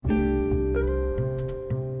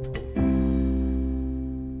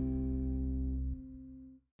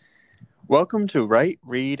Welcome to Write,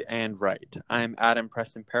 Read, and Write. I'm Adam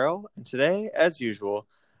Preston Perrell, and today, as usual,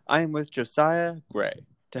 I am with Josiah Gray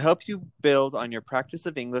to help you build on your practice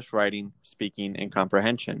of English writing, speaking, and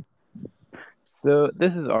comprehension. So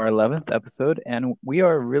this is our 11th episode, and we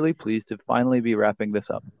are really pleased to finally be wrapping this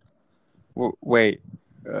up. Wait,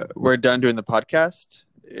 we're done doing the podcast?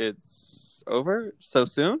 It's over so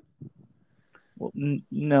soon? Well,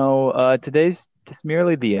 no, today's just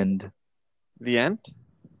merely the end. The end?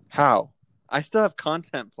 How? I still have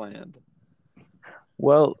content planned.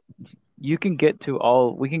 Well, we can get to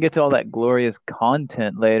all that glorious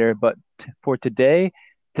content later, but for today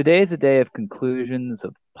is a day of conclusions,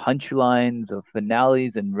 of punchlines, of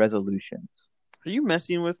finales, and resolutions. Are you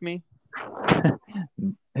messing with me?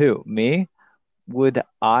 Who, me? Would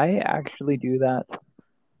I actually do that?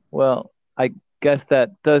 Well, I guess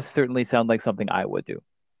that does certainly sound like something I would do.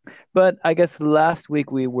 But I guess last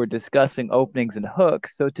week we were discussing openings and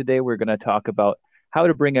hooks, so today we're going to talk about how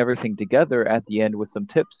to bring everything together at the end with some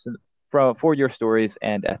tips for your stories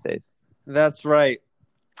and essays. That's right.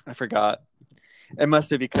 I forgot. It must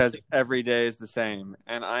be because every day is the same,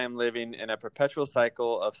 and I am living in a perpetual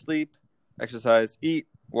cycle of sleep, exercise, eat,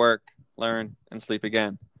 work, learn, and sleep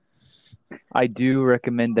again. I do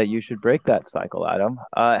recommend that you should break that cycle, Adam.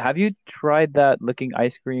 Have you tried that licking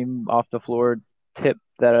ice cream off the floor tip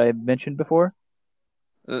that I mentioned before?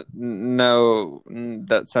 No,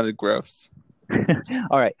 that sounded gross.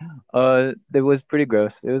 All right. It was pretty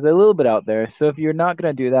gross. It was a little bit out there. So if you're not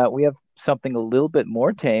going to do that, we have something a little bit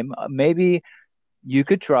more tame. Maybe you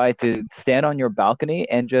could try to stand on your balcony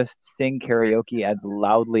and just sing karaoke as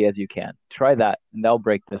loudly as you can. Try that, and that'll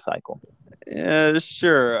break the cycle.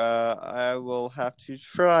 Sure, I will have to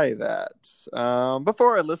try that.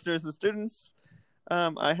 Before our listeners and students,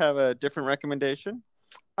 I have a different recommendation.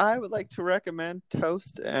 I would like to recommend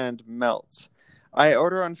Toast and Melt. I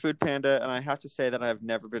order on Food Panda, and I have to say that I've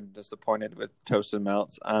never been disappointed with Toast and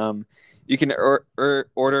Melt. You can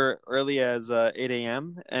order early as 8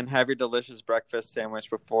 a.m. and have your delicious breakfast sandwich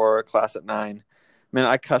before class at 9. Man,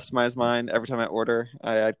 I customize mine every time I order.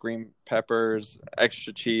 I add green peppers,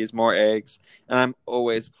 extra cheese, more eggs, and I'm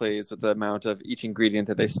always pleased with the amount of each ingredient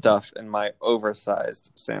that they stuff in my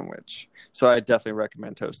oversized sandwich. So I definitely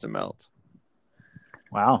recommend Toast and Melt.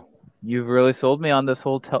 Wow. You've really sold me on this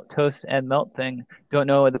whole toast and melt thing. Don't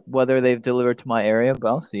know whether they've delivered to my area, but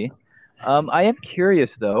I'll see. I am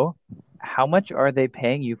curious though, how much are they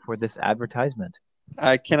paying you for this advertisement?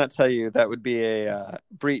 I cannot tell you. That would be a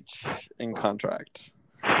breach in contract.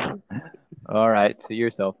 All right, see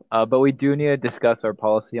yourself. But we do need to discuss our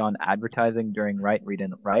policy on advertising during Write, Read,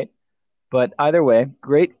 and Write. But either way,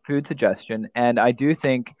 great food suggestion. And I do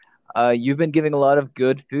think you've been giving a lot of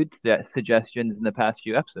good food suggestions in the past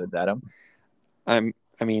few episodes, Adam. I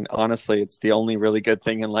mean, honestly, it's the only really good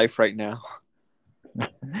thing in life right now.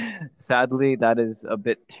 Sadly, that is a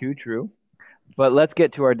bit too true. But let's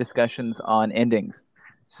get to our discussions on endings.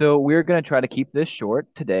 So we're going to try to keep this short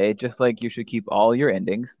today, just like you should keep all your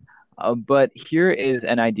endings. But here is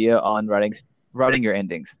an idea on writing your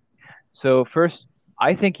endings. So first,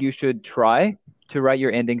 I think you should try to write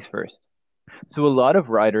your endings first. So a lot of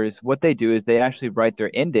writers, what they do is they actually write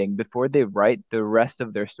their ending before they write the rest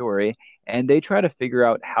of their story, and they try to figure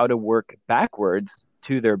out how to work backwards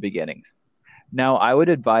to their beginnings. Now, I would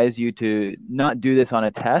advise you to not do this on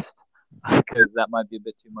a test because that might be a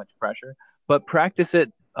bit too much pressure, but practice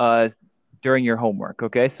it during your homework,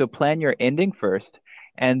 okay? So plan your ending first,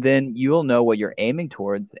 and then you'll know what you're aiming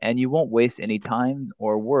towards, and you won't waste any time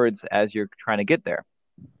or words as you're trying to get there.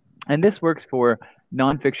 And this works for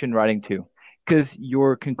nonfiction writing too, because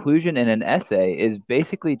your conclusion in an essay is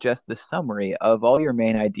basically just the summary of all your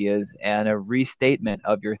main ideas and a restatement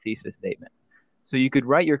of your thesis statement. So you could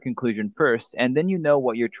write your conclusion first, and then you know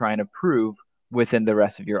what you're trying to prove within the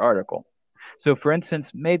rest of your article. So, for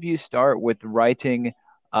instance, maybe you start with writing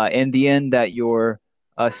in the end that your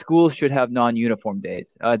school should have non-uniform days.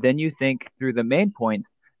 Then you think through the main points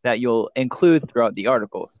that you'll include throughout the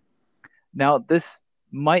articles. Now, this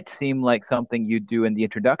might seem like something you do in the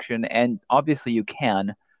introduction, and obviously you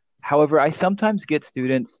can. However, I sometimes get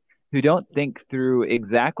students who don't think through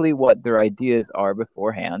exactly what their ideas are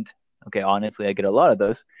beforehand. Okay, honestly, I get a lot of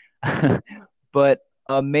those. But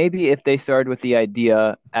maybe if they started with the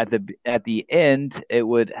idea at the end, it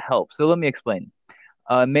would help. So let me explain.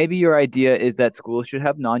 Maybe your idea is that schools should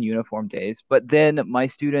have non-uniform days, but then my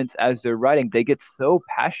students, as they're writing, they get so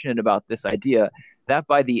passionate about this idea that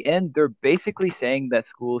by the end, they're basically saying that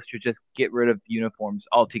schools should just get rid of uniforms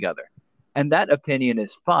altogether. And that opinion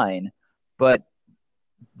is fine, but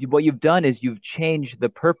what you've done is you've changed the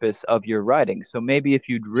purpose of your writing. So maybe if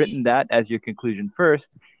you'd written that as your conclusion first,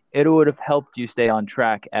 it would have helped you stay on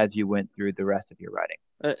track as you went through the rest of your writing.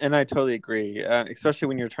 And I totally agree, especially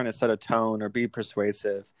when you're trying to set a tone or be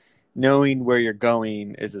persuasive. Knowing where you're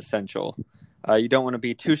going is essential. You don't want to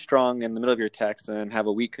be too strong in the middle of your text and then have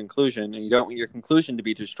a weak conclusion, and you don't want your conclusion to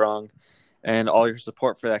be too strong, and all your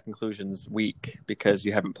support for that conclusion is weak because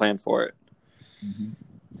you haven't planned for it.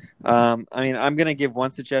 Mm-hmm. I mean, I'm going to give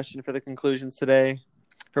one suggestion for the conclusions today.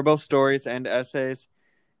 For both stories and essays,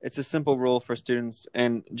 it's a simple rule for students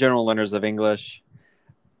and general learners of English.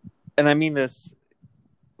 And I mean this,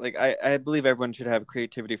 like, I believe everyone should have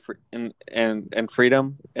creativity and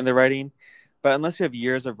freedom in their writing. But unless you have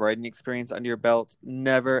years of writing experience under your belt,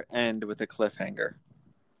 never end with a cliffhanger.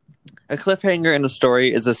 A cliffhanger in a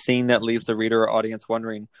story is a scene that leaves the reader or audience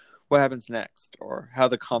wondering what happens next or how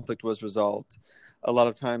the conflict was resolved. A lot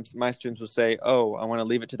of times my students will say, oh, I want to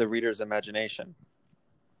leave it to the reader's imagination.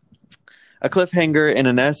 A cliffhanger in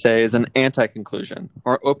an essay is an anti-conclusion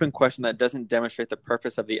or open question that doesn't demonstrate the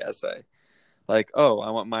purpose of the essay. Like, oh,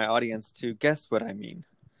 I want my audience to guess what I mean.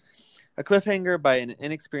 A cliffhanger by an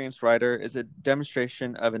inexperienced writer is a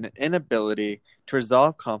demonstration of an inability to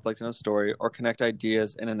resolve conflict in a story or connect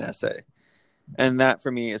ideas in an essay. And that,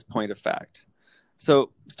 for me, is point of fact.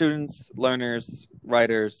 So, students, learners,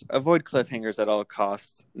 writers, avoid cliffhangers at all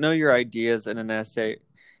costs. Know your ideas in an essay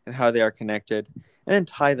and how they are connected, and then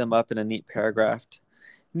tie them up in a neat paragraph.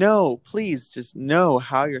 No, please just know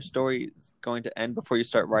how your story is going to end before you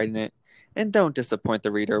start writing it, and don't disappoint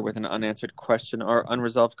the reader with an unanswered question or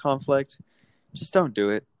unresolved conflict. Just don't do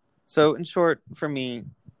it. So, in short, for me,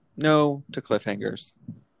 no to cliffhangers.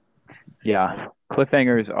 Yeah,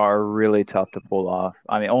 cliffhangers are really tough to pull off.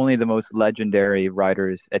 I mean, only the most legendary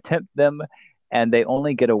writers attempt them, and they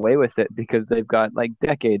only get away with it because they've got like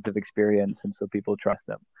decades of experience, and so people trust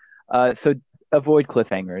them. So avoid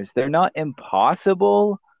cliffhangers. They're not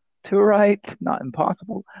impossible to write, not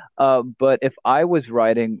impossible. But if I was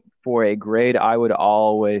writing for a grade, I would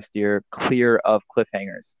always steer clear of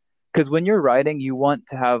cliffhangers. Because when you're writing, you want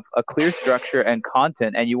to have a clear structure and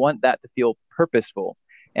content, and you want that to feel purposeful.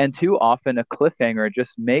 And too often, a cliffhanger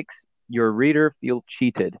just makes your reader feel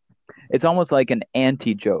cheated. It's almost like an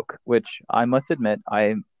anti-joke, which I must admit,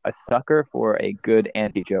 I'm a sucker for a good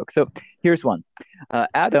anti-joke. So here's one.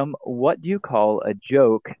 Adam, what do you call a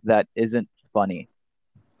joke that isn't funny?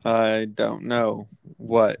 I don't know.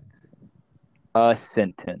 What? A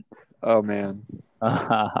sentence. Oh, man.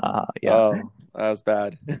 Yeah. Oh, that was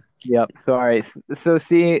bad. Yep. Sorry. So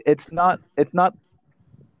see, it's not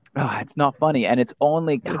funny, and it's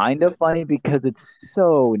only kind of funny because it's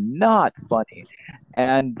so not funny.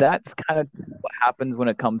 And that's kind of what happens when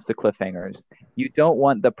it comes to cliffhangers. You don't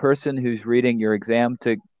want the person who's reading your exam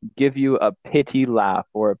to give you a pity laugh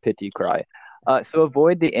or a pity cry. So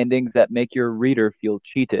avoid the endings that make your reader feel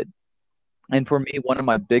cheated. And for me, one of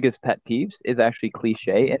my biggest pet peeves is actually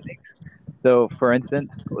cliche endings. So, for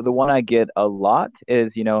instance, the one I get a lot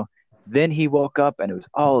is, then he woke up and it was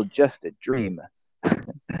all just a dream.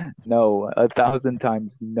 No, 1,000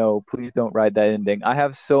 times no. Please don't write that ending. I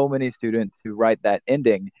have so many students who write that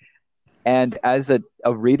ending. And as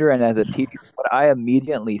a reader and as a teacher, what I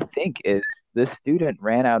immediately think is this student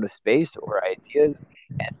ran out of space or ideas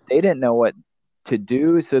and they didn't know what to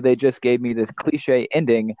do. So they just gave me this cliche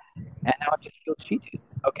ending and now I just feel cheated.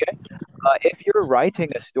 Okay. If you're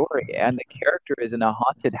writing a story and the character is in a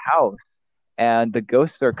haunted house and the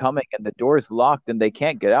ghosts are coming and the door's locked and they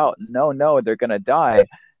can't get out, no, they're going to die.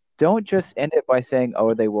 Don't just end it by saying,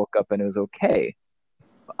 oh, they woke up and it was okay.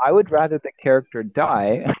 I would rather the character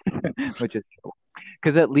die, which is true,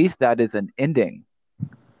 because at least that is an ending.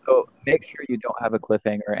 So make sure you don't have a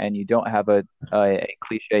cliffhanger and you don't have a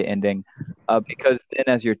cliche ending, because then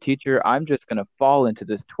as your teacher, I'm just going to fall into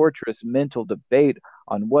this torturous mental debate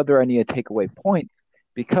on whether I need to take away points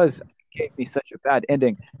because you gave me such a bad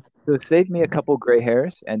ending. So save me a couple gray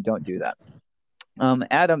hairs and don't do that.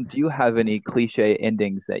 Adam, do you have any cliche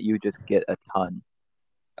endings that you just get a ton?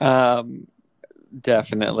 Um,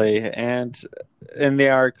 Definitely, and they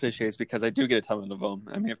are cliches because I do get a ton of them.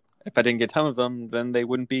 I mean, if I didn't get a ton of them, then they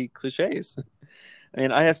wouldn't be cliches. I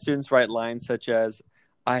mean, I have students write lines such as,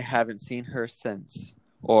 I haven't seen her since,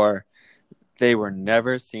 or they were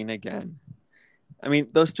never seen again. I mean,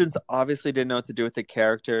 those students obviously didn't know what to do with the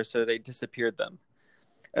character, so they disappeared them.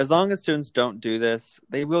 As long as students don't do this,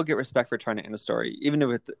 they will get respect for trying to end a story, even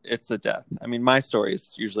if it's a death. I mean, my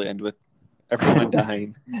stories usually end with everyone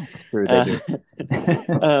dying. True, they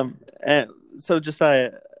do. And so,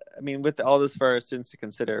 Josiah, I mean, with all this for our students to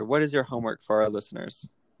consider, what is your homework for our listeners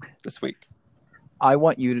this week? I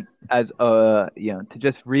want you to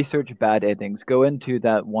just research bad endings. Go into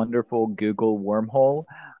that wonderful Google wormhole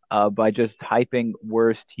by just typing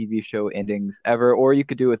worst TV show endings ever, or you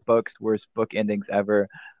could do with books, worst book endings ever.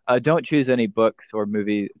 Don't choose any books or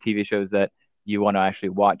movie TV shows that you want to actually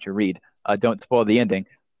watch or read. Don't spoil the ending.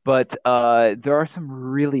 But there are some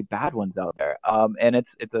really bad ones out there, and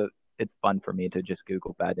it's fun for me to just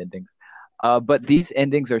Google bad endings. But these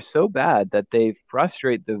endings are so bad that they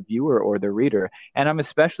frustrate the viewer or the reader. And I'm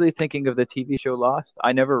especially thinking of the TV show Lost.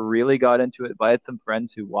 I never really got into it, but I had some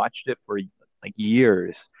friends who watched it for like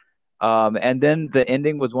years. And then the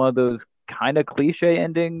ending was one of those kind of cliche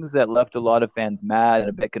endings that left a lot of fans mad and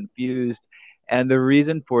a bit confused. And the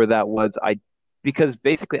reason for that was because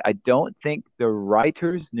basically I don't think the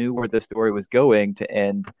writers knew where the story was going to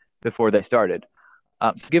end before they started.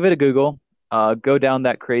 So give it a Google. Go down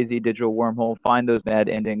that crazy digital wormhole, find those bad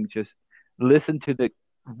endings, just listen to the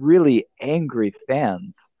really angry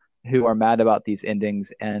fans who are mad about these endings,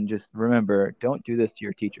 and just remember, don't do this to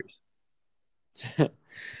your teachers.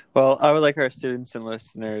 Well, I would like our students and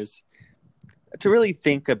listeners to really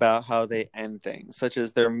think about how they end things, such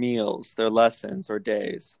as their meals, their lessons, or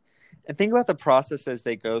days, and think about the processes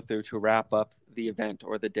they go through to wrap up the event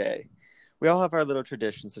or the day. We all have our little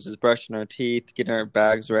traditions, such as brushing our teeth, getting our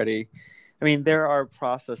bags ready. I mean, there are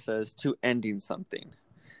processes to ending something.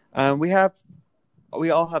 We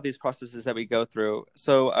all have these processes that we go through.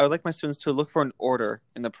 So I would like my students to look for an order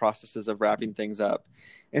in the processes of wrapping things up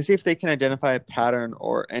and see if they can identify a pattern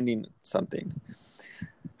or ending something.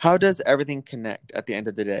 How does everything connect at the end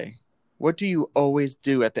of the day? What do you always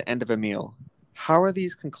do at the end of a meal? How are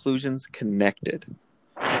these conclusions connected?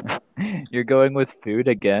 You're going with food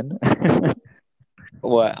again?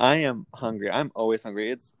 What? I am hungry. I'm always hungry.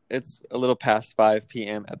 It's a little past 5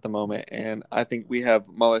 p.m. at the moment, and I think we have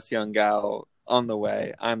Mollis Young Gal on the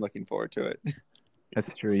way. I'm looking forward to it.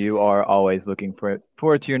 That's true. You are always looking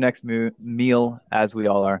forward to your next meal, as we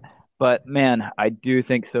all are. But man, I do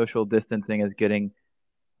think social distancing is getting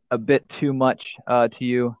a bit too much to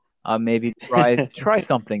you. Maybe try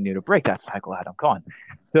something new to break that cycle, Adam. Come on.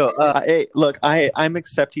 So, Hey, look, I'm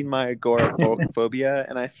accepting my agoraphobia,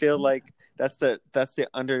 and I feel like that's the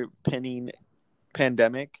underpinning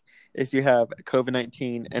pandemic is you have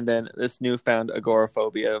COVID-19 and then this newfound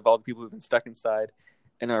agoraphobia of all the people who've been stuck inside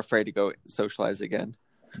and are afraid to go socialize again.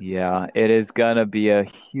 yeah, it is gonna be a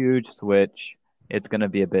huge switch. It's gonna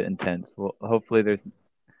be a bit intense. Well, hopefully, there's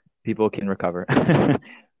people can recover.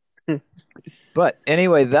 But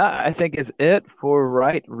anyway, that I think is it for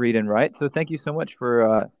Write, Read, and Write. So thank you so much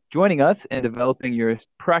for joining us and developing your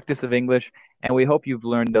practice of English. And we hope you've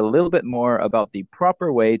learned a little bit more about the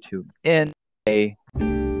proper way to end a